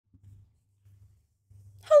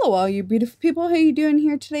Hello all you beautiful people, how you doing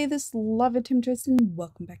here today? This is Lava Temptress and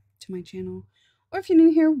welcome back to my channel. Or if you're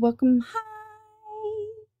new here, welcome,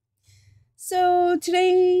 hi! So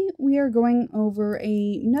today we are going over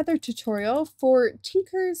another tutorial for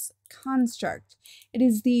Tinker's Construct. It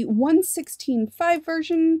is the 1.16.5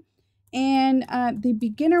 version and the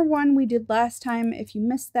beginner one we did last time. If you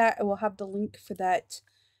missed that, I will have the link for that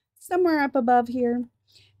somewhere up above here.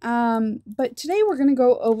 But today we're going to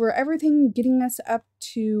go over everything getting us up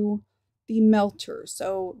to the melter.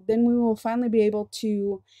 So then we will finally be able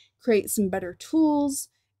to create some better tools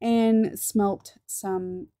and smelt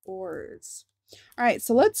some ores. All right,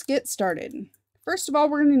 so let's get started. First of all,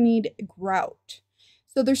 we're going to need grout.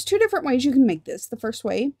 So there's two different ways you can make this. The first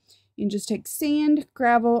way, you can just take sand,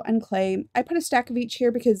 gravel, and clay. I put a stack of each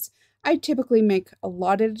here because I typically make a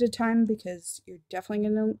lot at a time because you're definitely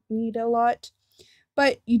going to need a lot.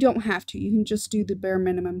 But you don't have to. You can just do the bare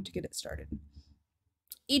minimum to get it started.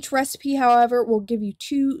 Each recipe, however, will give you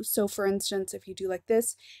two. So for instance, if you do like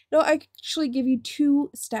this, it'll actually give you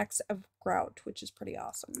 2 stacks of grout, which is pretty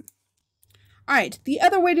awesome. All right, the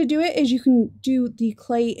other way to do it is you can do the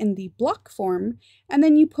clay in the block form, and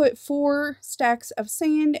then you put 4 stacks of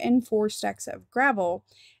sand and 4 stacks of gravel,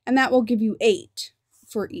 and that will give you 8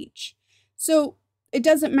 for each. So it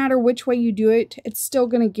doesn't matter which way you do it, it's still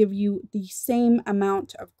going to give you the same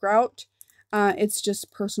amount of grout. It's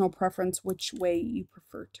just personal preference which way you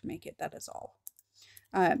prefer to make it, that is all.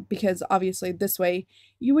 Because obviously this way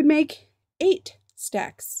you would make 8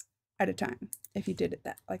 stacks at a time if you did it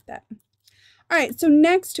like that. All right, so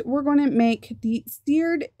next we're going to make the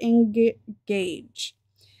seared ingot gauge.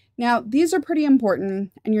 Now these are pretty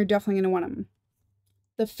important and you're definitely going to want them.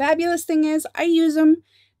 The fabulous thing is I use them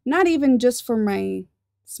not even just for my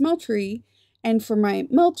smeltery and for my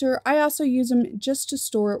melter, I also use them just to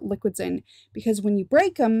store liquids in, because when you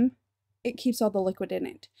break them, it keeps all the liquid in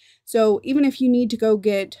it. So even if you need to go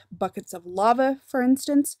get buckets of lava, for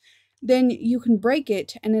instance, then you can break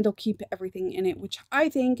it and it'll keep everything in it, which I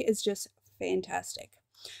think is just fantastic.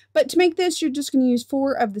 But to make this, you're just going to use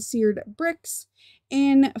 4 of the seared bricks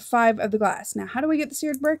and 5 of the glass. Now, how do we get the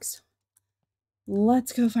seared bricks?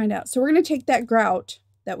 Let's go find out. So we're going to take that grout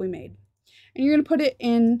that we made, and you're going to put it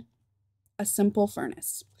in a simple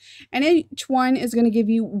furnace, and each one is going to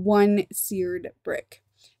give you 1 seared brick,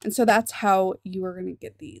 and so that's how you are going to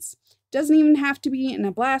get these. Doesn't even have to be in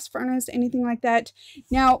a blast furnace, anything like that.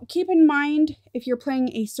 Now keep in mind, if you're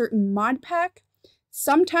playing a certain mod pack,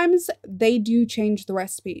 sometimes they do change the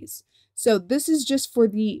recipes, so this is just for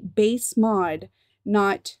the base mod,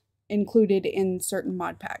 not included in certain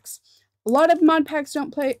mod packs. A lot of mod packs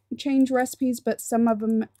don't change recipes, but some of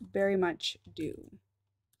them very much do.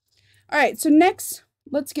 All right, so next,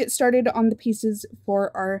 let's get started on the pieces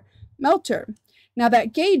for our melter. Now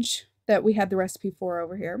that gauge that we had the recipe for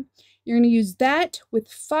over here, you're going to use that with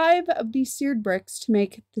 5 of these seared bricks to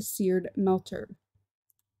make the seared melter.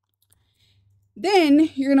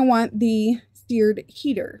 Then you're going to want the seared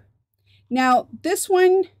heater. Now this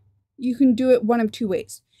one, you can do it one of 2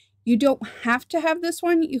 ways. You don't have to have this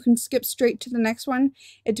one. You can skip straight to the next one.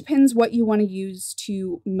 It depends what you want to use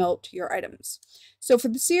to melt your items. So for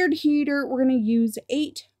the seared heater, we're going to use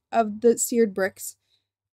 8 of the seared bricks,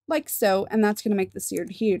 like so, and that's going to make the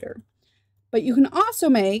seared heater. But you can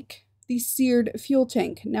also make the seared fuel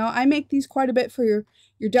tank. Now I make these quite a bit for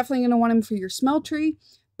you're definitely going to want them for your smeltery,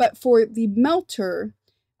 but for the melter,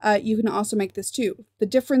 you can also make this too. The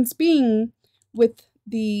difference being with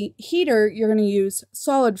the heater, you're going to use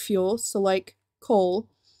solid fuel, so like coal,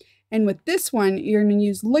 and with this one, you're going to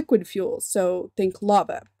use liquid fuel, so think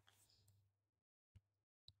lava.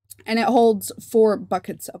 And it holds 4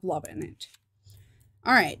 buckets of lava in it.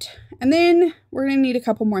 All right, and then we're going to need a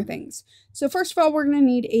couple more things. So first of all, we're going to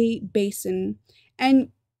need a basin, and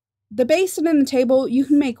the basin and the table, you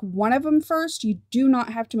can make one of them first. You do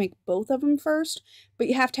not have to make both of them first, but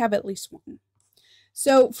you have to have at least one.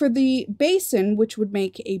 So for the basin, which would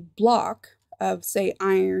make a block of, say,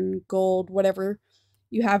 iron, gold, whatever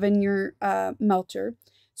you have in your melter.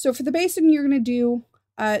 So for the basin, you're going to do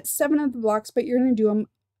 7 of the blocks, but you're going to do them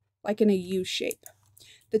like in a U shape.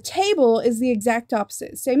 The table is the exact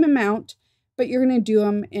opposite, same amount, but you're going to do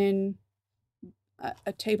them in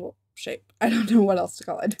a table shape. I don't know what else to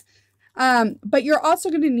call it. But you're also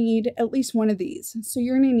going to need at least one of these. So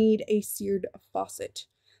you're going to need a seared faucet.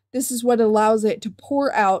 This is what allows it to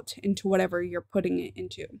pour out into whatever you're putting it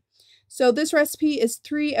into. So this recipe is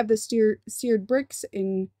 3 of the seared bricks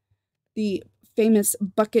in the famous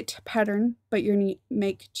bucket pattern, but you're going to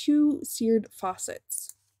make 2 seared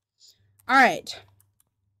faucets. All right,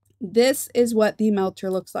 this is what the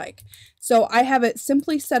melter looks like. So I have it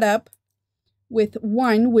simply set up with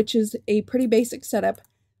 1, which is a pretty basic setup.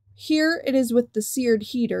 Here it is with the seared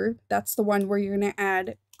heater. That's the one where you're going to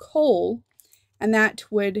add coal, and that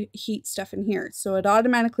would heat stuff in here. So it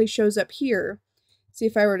automatically shows up here. See,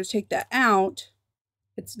 if I were to take that out,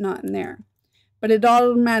 it's not in there. But it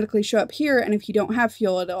automatically show up here, and if you don't have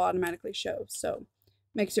fuel, it'll automatically show. So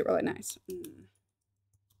makes it really nice.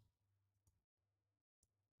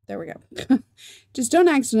 There we go. Just don't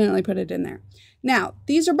accidentally put it in there. Now,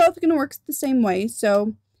 these are both going to work the same way.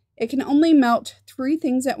 So it can only melt 3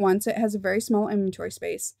 things at once. It has a very small inventory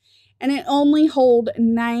space. And it only hold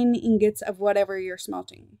 9 ingots of whatever you're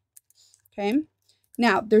smelting. Okay.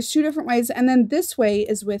 Now, there's 2 different ways. And then this way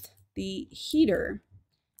is with the heater.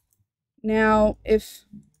 Now,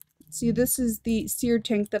 see, this is the seared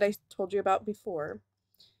tank that I told you about before.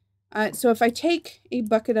 So if I take a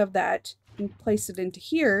bucket of that and place it into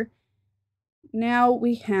here, now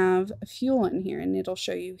we have fuel in here, and it'll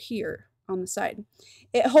show you here on the side.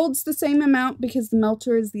 It holds the same amount because the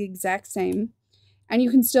melter is the exact same, and you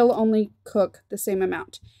can still only cook the same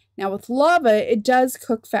amount. Now with lava, it does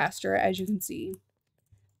cook faster, as you can see,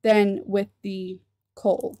 than with the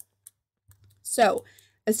coal. So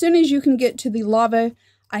as soon as you can get to the lava,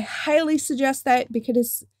 I highly suggest that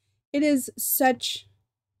because it is such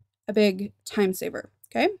a big time saver.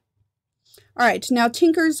 Okay. All right. Now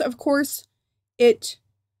Tinkers, of course, it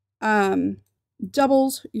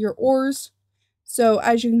doubles your ores. So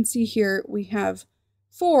as you can see here, we have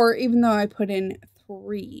 4, even though I put in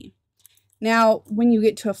 3. Now, when you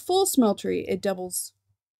get to a full smeltery, it doubles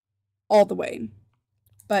all the way.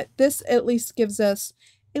 But this at least gives us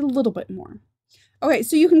a little bit more. Okay,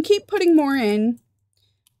 so you can keep putting more in.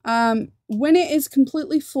 When it is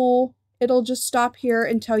completely full, it'll just stop here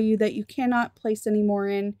and tell you that you cannot place any more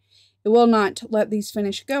in. It will not let these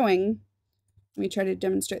finish going. Let me try to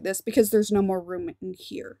demonstrate this because there's no more room in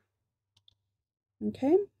here.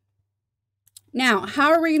 Okay. Now,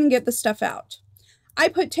 how are we going to get the stuff out? I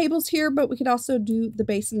put tables here, but we could also do the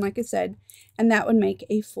basin, like I said, and that would make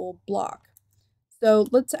a full block. So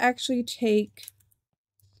let's actually take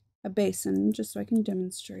a basin just so I can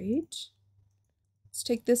demonstrate. Let's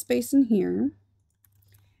take this basin here.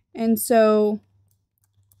 And so,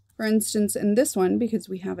 for instance, in this one, because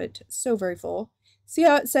we have it so very full, see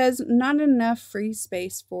how it says not enough free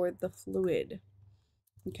space for the fluid.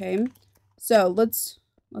 Okay, so let's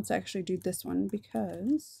actually do this one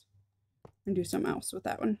because I'm gonna do something else with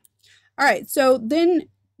that one. All right, so then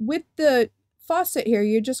with the faucet here,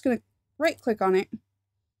 you're just gonna right click on it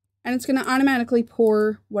and it's gonna automatically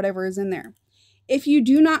pour whatever is in there. If you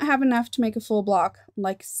do not have enough to make a full block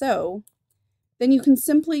like so, then you can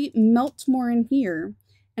simply melt more in here,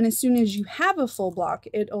 and as soon as you have a full block,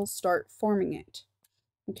 it'll start forming it.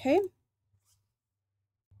 Okay?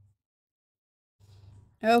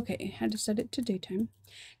 Okay, had to set it to daytime.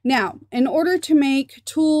 Now, in order to make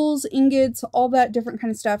tools, ingots, all that different kind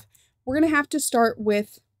of stuff, we're going to have to start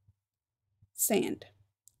with sand.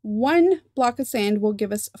 1 block of sand will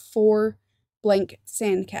give us 4 blank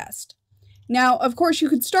sand cast. Now, of course, you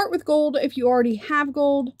could start with gold if you already have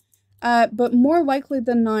gold, but more likely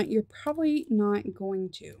than not, you're probably not going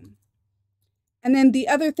to. And then the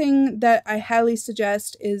other thing that I highly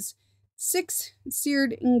suggest is 6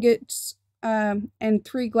 seared ingots and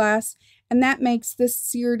 3 glass, and that makes this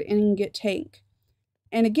seared ingot tank.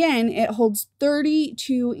 And again, it holds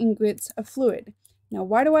 32 ingots of fluid. Now,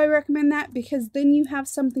 why do I recommend that? Because then you have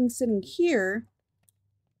something sitting here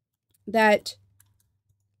that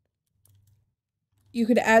you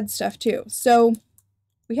could add stuff to. So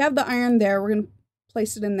we have the iron there. We're going to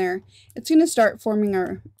place it in there. It's going to start forming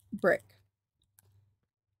our brick.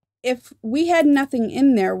 If we had nothing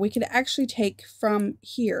in there, we could actually take from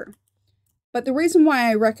here. But the reason why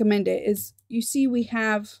I recommend it is, you see we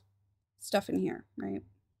have stuff in here, right?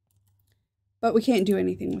 But we can't do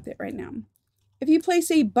anything with it right now. If you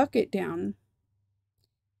place a bucket down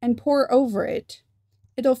and pour over it,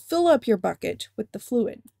 it'll fill up your bucket with the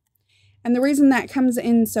fluid. And the reason that comes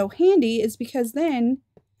in so handy is because then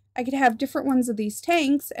I could have different ones of these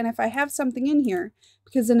tanks, and if I have something in here,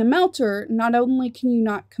 because in a melter, not only can you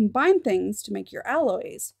not combine things to make your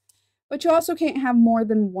alloys, but you also can't have more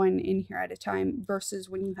than 1 in here at a time versus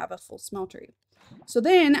when you have a full smeltery. So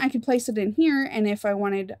then I could place it in here, and if I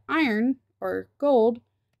wanted iron or gold,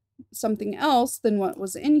 something else than what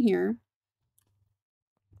was in here,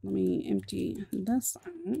 let me empty this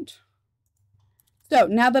out. So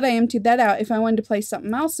now that I emptied that out, if I wanted to place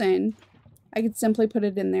something else in, I could simply put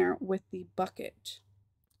it in there with the bucket.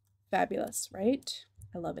 Fabulous, right?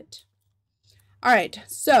 I love it. All right,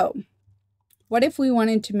 so what if we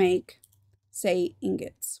wanted to make, say,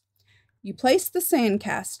 ingots? You place the sand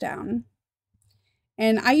cast down,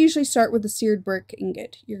 And I usually start with the seared brick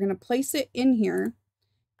ingot. You're going to place it in here,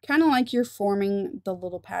 kind of like you're forming the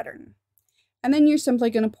little pattern. And then you're simply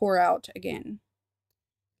going to pour out again.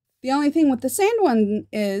 The only thing with the sand one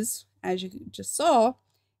is, as you just saw,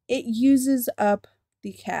 it uses up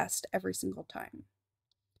the cast every single time.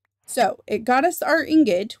 So it got us our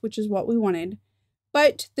ingot, which is what we wanted,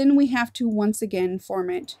 but then we have to once again form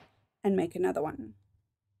it and make another one.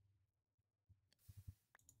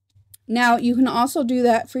 Now you can also do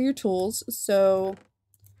that for your tools. So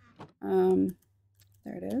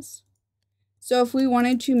there it is. So if we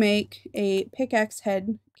wanted to make a pickaxe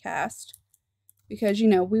head cast, because you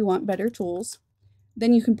know we want better tools,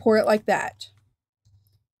 then you can pour it like that.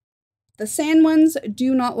 The sand ones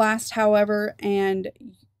do not last, however, and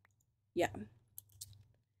yeah.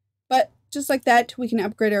 But just like that, we can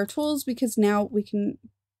upgrade our tools because now we can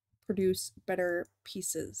produce better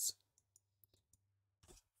pieces.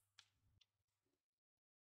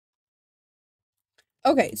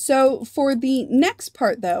 Okay, so for the next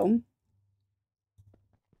part though,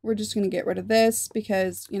 we're just going to get rid of this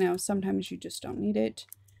because, you know, sometimes you just don't need it.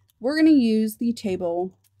 We're going to use the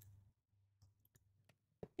table.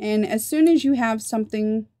 And as soon as you have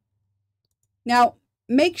something, now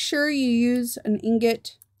make sure you use an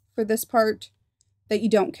ingot for this part that you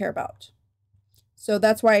don't care about. So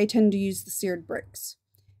that's why I tend to use the seared bricks,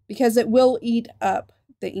 because it will eat up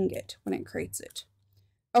the ingot when it creates it.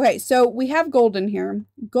 Okay, so we have gold in here.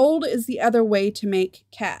 Gold is the other way to make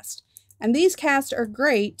cast. And these casts are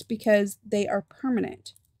great because they are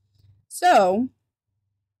permanent. So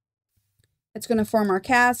it's going to form our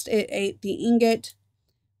cast. It ate the ingot,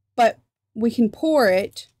 but we can pour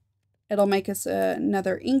it. It'll make us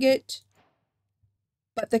another ingot,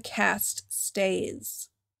 but the cast stays.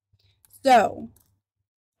 So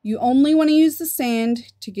you only want to use the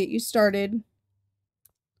sand to get you started.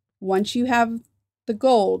 Once you have the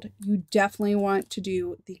gold, you definitely want to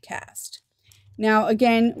do the cast. Now,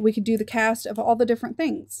 again, we could do the cast of all the different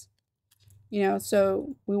things. You know,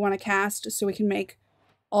 so we want to cast so we can make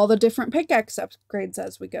all the different pickaxe upgrades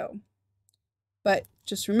as we go. But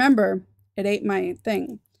just remember, it ate my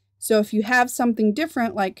thing. So if you have something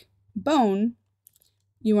different like bone,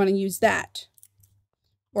 you want to use that.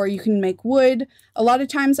 Or you can make wood. A lot of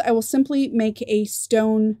times I will simply make a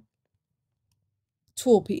stone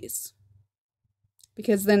tool piece,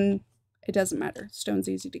 because then it doesn't matter. Stone's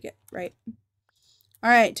easy to get, right? All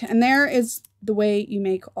right, and there is the way you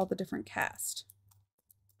make all the different casts.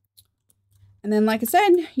 And then, like I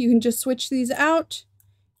said, you can just switch these out.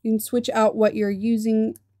 You can switch out what you're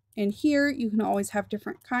using in here. You can always have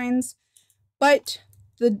different kinds. But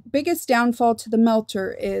the biggest downfall to the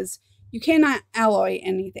melter is you cannot alloy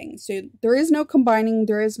anything. So there is no combining.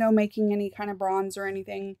 There is no making any kind of bronze or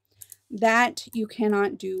anything. That you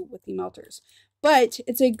cannot do with the melters. But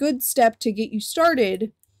it's a good step to get you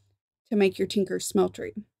started to make your Tinker's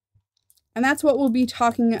Smeltery. And that's what we'll be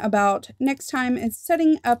talking about next time, is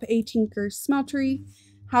setting up a Tinker's Smeltery,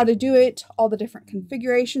 how to do it, all the different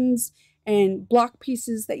configurations and block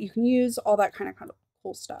pieces that you can use, all that kind of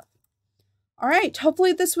cool stuff. All right,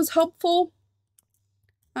 hopefully this was helpful.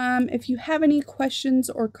 If you have any questions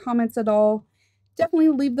or comments at all, definitely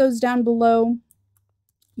leave those down below.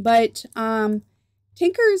 But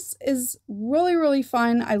Tinker's is really, really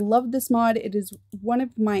fun. I love this mod. It is one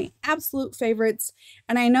of my absolute favorites.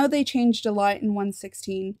 And I know they changed a lot in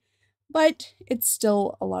 1.16, but it's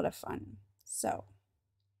still a lot of fun. So,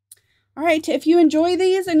 all right, if you enjoy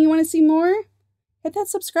these and you want to see more, hit that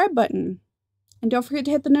subscribe button. And don't forget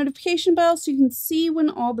to hit the notification bell so you can see when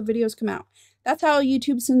all the videos come out. That's how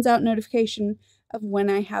YouTube sends out notification of when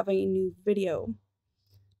I have a new video.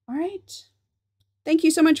 All right. Thank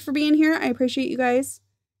you so much for being here. I appreciate you guys.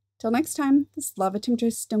 Till next time, this is Lava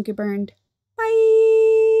Temptress. Don't get burned.